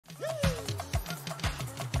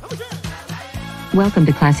Welcome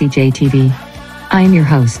to Classy J TV. I am your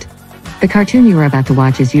host. The cartoon you are about to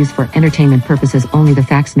watch is used for entertainment purposes only. The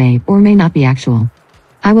facts may or may not be actual.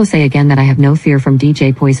 I will say again that I have no fear from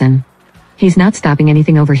DJ Poison. He's not stopping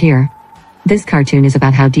anything over here. This cartoon is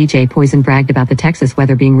about how DJ Poison bragged about the Texas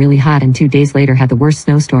weather being really hot and 2 days later had the worst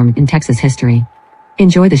snowstorm in Texas history.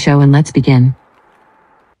 Enjoy the show and let's begin.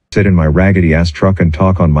 Sit in my raggedy ass truck and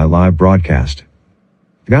talk on my live broadcast.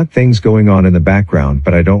 Got things going on in the background,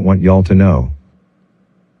 but I don't want y'all to know.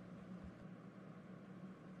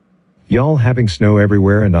 Y'all having snow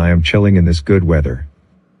everywhere and I am chilling in this good weather.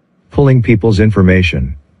 Pulling people's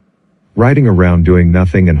information. Riding around doing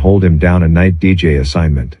nothing and hold him down a night DJ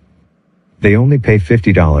assignment. They only pay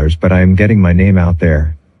 $50, but I am getting my name out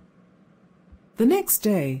there. The next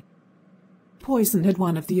day, Poison had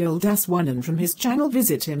one of the old-ass women from his channel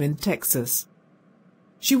visit him in Texas.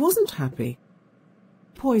 She wasn't happy.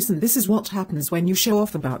 Poison, this is what happens when you show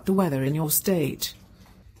off about the weather in your state.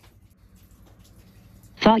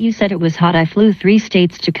 Thought you said it was hot. I flew 3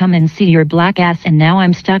 states to come and see your black ass and now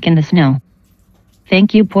I'm stuck in the snow.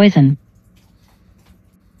 Thank you, Poison.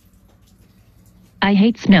 I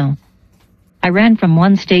hate snow. I ran from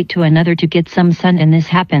one state to another to get some sun and this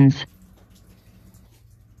happens.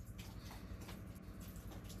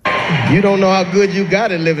 You don't know how good you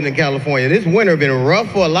got it living in California. This winter been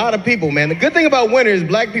rough for a lot of people, man. The good thing about winter is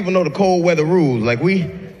black people know the cold weather rules. Like we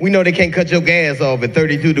know they can't cut your gas off at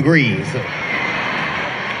 32 degrees. So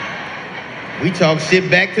we talk shit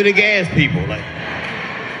back to the gas people. Like,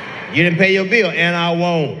 you didn't pay your bill, and I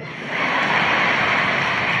won't.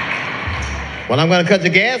 Well, I'm gonna cut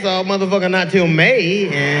your gas off, motherfucker, not till May,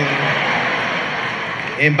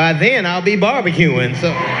 and by then I'll be barbecuing,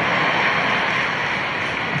 so.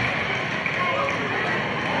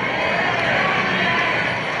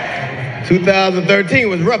 2013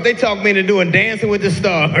 was rough. They talked me into doing Dancing with the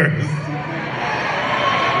Stars.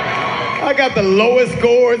 I got the lowest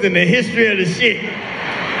scores in the history of the shit.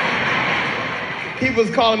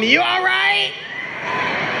 People's calling me, you all right?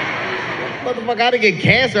 Motherfucker, I didn't get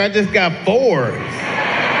cancer, I just got 4s.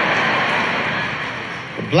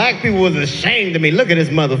 The black people was ashamed of me. Look at this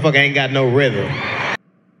motherfucker, ain't got no rhythm.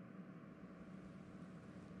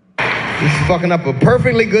 He's fucking up a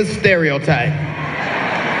perfectly good stereotype.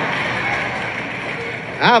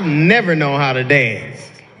 I've never known how to dance.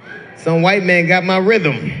 Some white man got my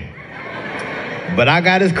rhythm. But I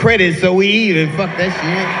got his credit, so we even. Fuck that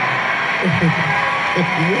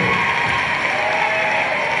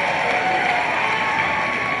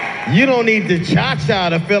shit. You don't need the cha-cha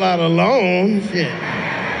to fill out a loan. Shit.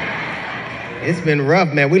 It's been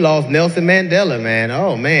rough, man. We lost Nelson Mandela, man.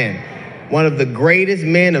 Oh, man. One of the greatest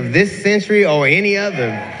men of this century or any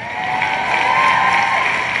other.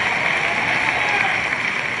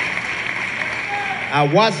 I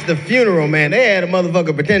watched the funeral, man. They had a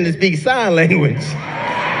motherfucker pretend to speak sign language.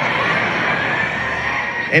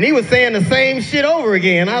 And he was saying the same shit over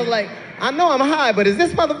again. I was like, I know I'm high, but is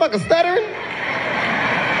this motherfucker stuttering?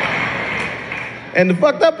 And the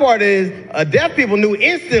fucked up part is, deaf people knew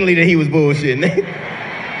instantly that he was bullshitting.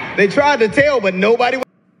 They tried to tell, but nobody was.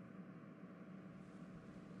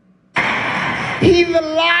 He's a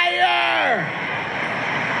liar!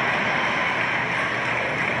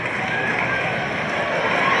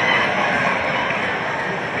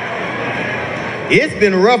 It's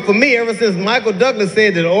been rough for me ever since Michael Douglas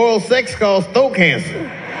said that oral sex caused throat cancer.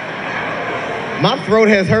 My throat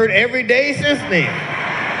has hurt every day since then.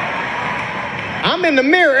 I'm in the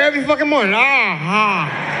mirror every fucking morning.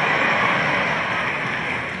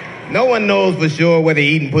 No one knows for sure whether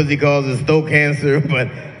eating pussy causes throat cancer, but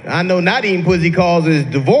I know not eating pussy causes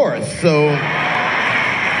divorce, so.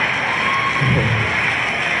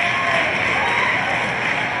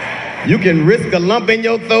 You can risk a lump in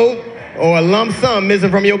your throat or a lump sum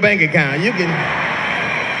missing from your bank account. You can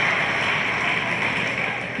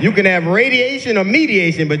have radiation or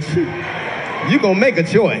mediation, but you gonna make a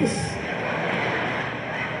choice.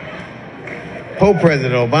 Poor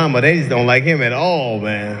President Obama, they just don't like him at all,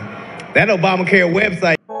 man. That Obamacare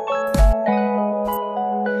website.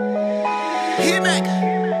 Hit back.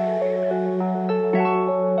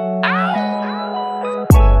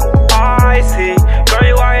 I see, girl,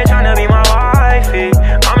 you out here tryna be my wifey.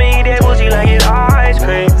 I'ma eat that pussy like it's ice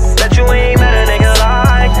cream. Bet you ain't met a nigga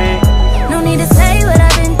like me. No need to say what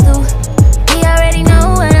I've been through. He already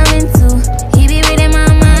know what I'm into. He be reading my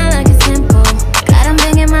mind like it's simple. Got him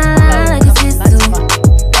thinking my line like it's his too.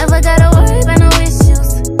 Never gotta worry about no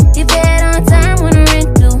issues. He paid on time when the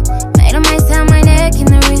rent due. Made him ice out my neck in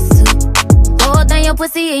the wrist too. Hold down your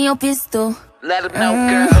pussy and your pistol. Let him know,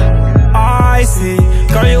 girl. I see,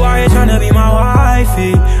 girl, you out here tryna be my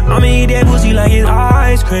wifey. I'ma eat that pussy like it's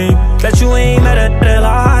cream. Bet you ain't met a nigga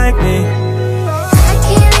like me. I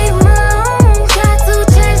can't leave him alone. Try to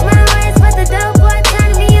change my ways, but the dope boy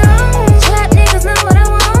turned me on. Trap niggas know what I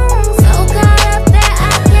want. So caught up that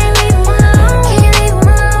I can't leave him alone. Can't leave him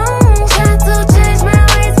alone. Try to change my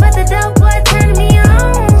ways, but the dope boy turned me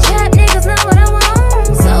on. Trap niggas know what I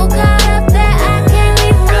want. So caught up that I can't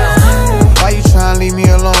leave him alone. Why you tryna leave me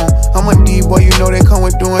alone? I'm a D boy, you know that come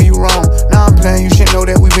with doing you wrong. Now I'm playing, you should know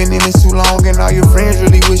that we been in this too long. And all your friends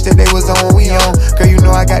really wish that they was on what we on. Girl, you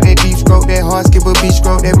know I got that deep stroke, that hard skip a beach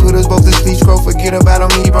stroke, that put us both to sleep stroke. Forget about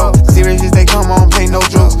on me, bro. Serious as they come on, play no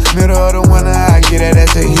jokes. Middle of the winter, I get that,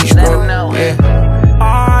 that's a heat stroke. Yeah.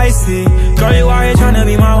 I see, girl, you out here tryna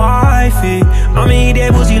be my wifey. I'ma eat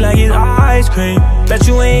that pussy like it's ice cream. Bet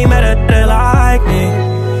you ain't met a nigga like me.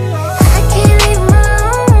 I can't leave him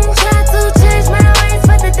alone. Try to change my ways,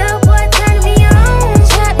 but the dope boy turned me on.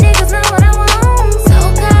 Trap niggas know what I want. So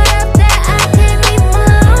caught up that I can't leave him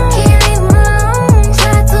alone. Can't leave him alone.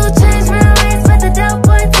 Try to change my ways, but the dope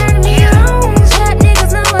boy turned me on. Trap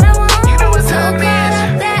niggas know what I want. So caught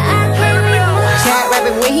up that I can't leave him alone. Jack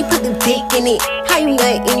Rabbit when he put the dick in it. How you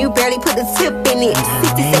nut and you barely put the tip in it.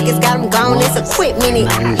 60 seconds got him gone, it's a quick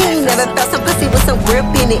minute. He ain't never felt some pussy with some grip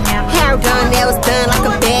in it. Hair done, nails done like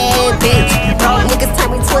a bad bitch. Broke niggas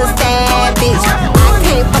turn me to a sad bitch. I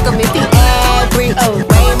can't fuck him if he average.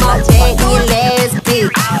 Way more jack than your last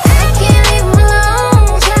bitch. I can't leave him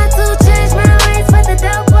alone. Try to change my ways, but the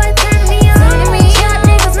dope boy turned me on. Trap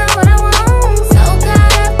niggas know what I want. So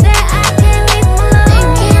caught up that I can't leave him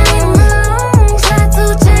alone. Can't leave him alone. Try to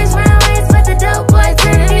change my ways, but the dope boy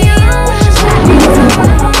turned me on. Trap niggas know what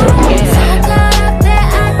I want. So caught up that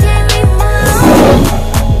I can't leave him alone.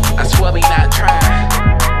 I swear we not trying.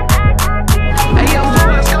 Hey yo,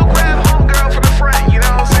 let's go grab homegirl from the front, you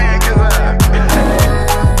know what I'm saying? 'Cause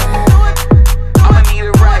I'ma need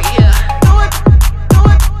it right here.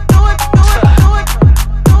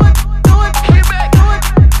 Get back.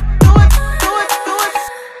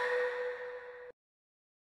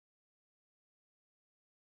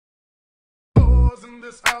 Whores in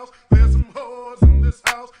this house, there's some whores in this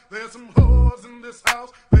house, there's some whores in this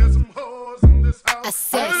house, there's some whores in this house. I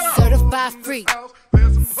said certified free,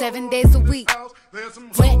 7 days a week.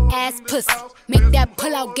 Wet ass pussy, make that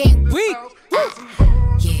pull out game weak.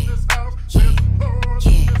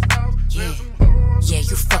 Yeah,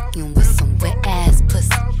 you fucking with some wet ass pussy.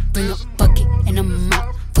 Bring a bucket and a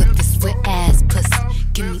mop for this wet ass pussy.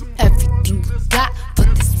 Give me everything you got for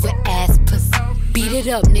this wet ass pussy. Beat it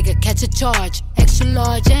up, nigga, catch a charge. Extra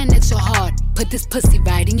large and extra hard. Put this pussy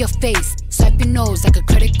right in your face. Swipe your nose like a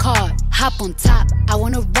credit card. Hop on top, I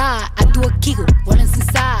wanna ride. I do a giggle, what is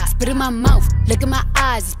inside? Spit in my mouth, look in my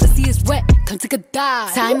eyes. This pussy is wet, come take a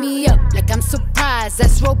dive. Tie me up like I'm surprised,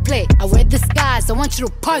 that's roleplay. I wear disguise, I want you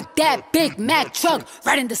to park that Big Mac truck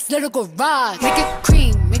right in this little garage. Make it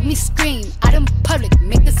cream, make me scream. Out in public,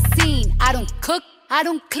 make a scene. I don't cook, I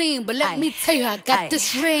don't clean, but let me tell you, I got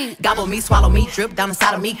this ring. Gobble me, swallow me, drip down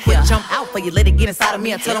inside of me. Quick jump out for you, let it get inside of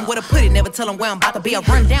me. I tell them where to put it, never tell them where I'm about to be. I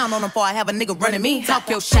run down on them before I have a nigga running me. Talk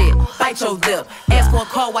your shit, bite your lip. Ask for a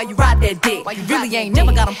call while you ride that dick. You really ain't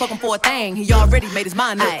never got him fucking for a thing. He already made his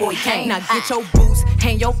mind up before he came. Now get your boots,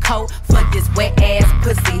 hang your coat for this wet ass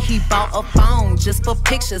pussy. He bought a phone just for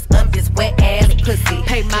pictures of this wet ass pussy.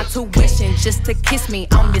 Pay my tuition just to kiss me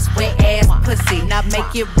on this wet ass pussy. Now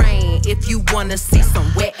make it rain if you wanna see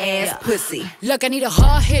some wet ass pussy. Look, I need a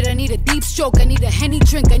hard hit, I need a deep stroke, I need a Henny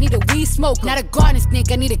drink, I need a weed smoke. Not a garden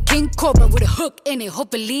snake, I need a king cobra with a hook in it,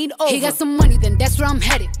 hope it lean over. He got some money, then that's where I'm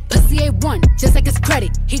headed. Pussy A1, just like his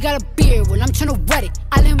credit. He got a beard, well I'm tryna wet it.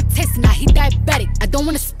 I let him taste it, now he diabetic. I don't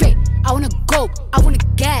wanna spit, I wanna go, I wanna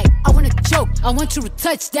gag, I wanna choke. I want you to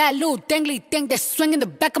touch that little dangly thing that's swinging the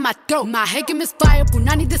back of my throat. My head game is fire,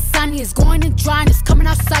 Punani the sunny is going and drying, it's coming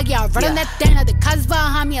outside. Yeah, I run on that thing, now the cuz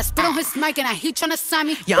behind me. I spit on his mic and I he tryna sign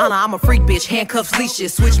me. Your Honor, I'm a freak bitch, handcuffs,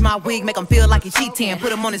 leashes. Switch my wig, make him feel like he cheating.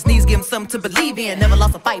 Put him on his knees, give him something to believe in. Never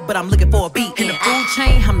lost a fight, but I'm looking for a beat. In the food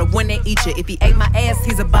chain, I'm the one that eat you. If he ate my ass,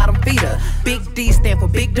 he's a bottom feeder. Big D stand for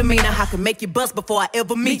big demeanor. I can make you bust before I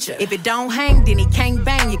ever meet you. If it don't hang, then he can't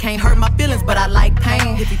bang. You can't hurt my feelings, but I like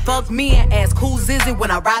pain. If he fuck me and ask who's is it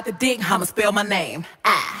when I ride the dick, I'ma spell my name.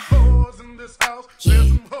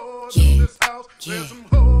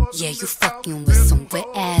 Yeah, you fucking with some wet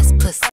ass pussy.